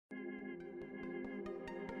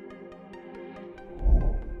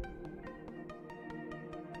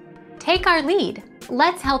take our lead.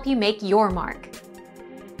 Let's help you make your mark.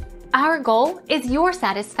 Our goal is your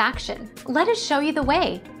satisfaction. Let us show you the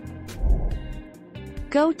way.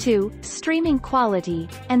 Go to Streaming Quality,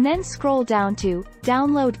 and then scroll down to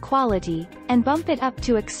Download Quality, and bump it up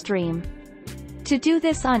to Extreme. To do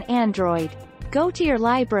this on Android, go to your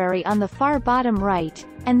library on the far bottom right,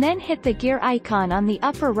 and then hit the gear icon on the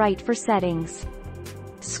upper right for settings.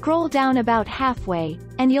 Scroll down about halfway,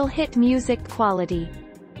 and you'll hit Music Quality.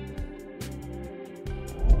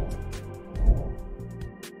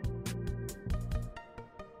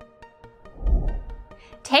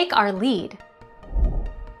 Take our lead.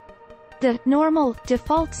 The normal,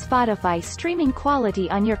 default Spotify streaming quality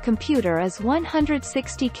on your computer is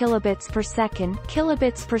 160 kilobits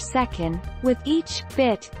per second, with each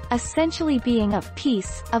bit essentially being a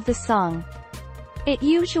piece of the song. It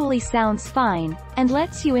usually sounds fine, and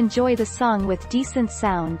lets you enjoy the song with decent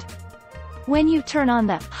sound. When you turn on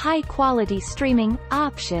the high-quality streaming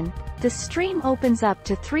option, the stream opens up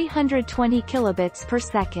to 320 kilobits per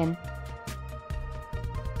second.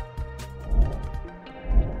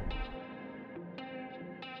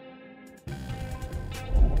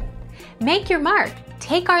 Make your mark.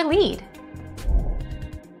 Take our lead.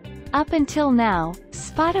 Up until now,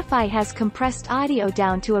 Spotify has compressed audio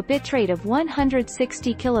down to a bitrate of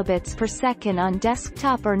 160 kilobits per second on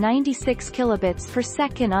desktop or 96 kilobits per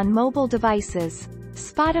second on mobile devices.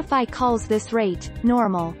 Spotify calls this rate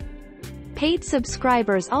normal. Paid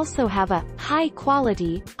subscribers also have a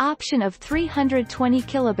high-quality option of 320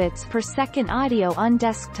 kilobits per second audio on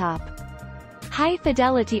desktop.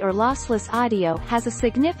 High-fidelity or lossless audio has a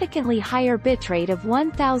significantly higher bitrate of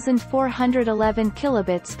 1411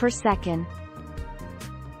 kilobits per second.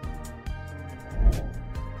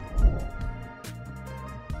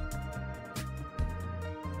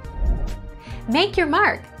 Make your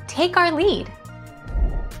mark. Take our lead.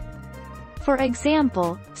 For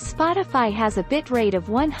example, Spotify has a bitrate of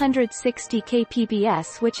 160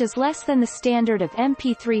 kpbs, which is less than the standard of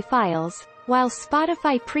MP3 files, while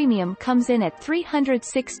Spotify Premium comes in at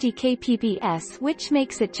 360 kpbs, which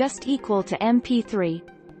makes it just equal to MP3.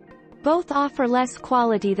 Both offer less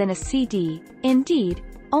quality than a CD. Indeed,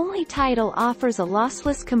 only Tidal offers a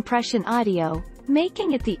lossless compression audio,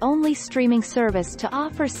 making it the only streaming service to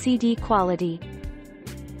offer CD quality.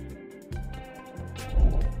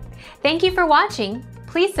 Thank you for watching.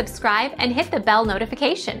 Please subscribe and hit the bell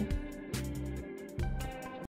notification.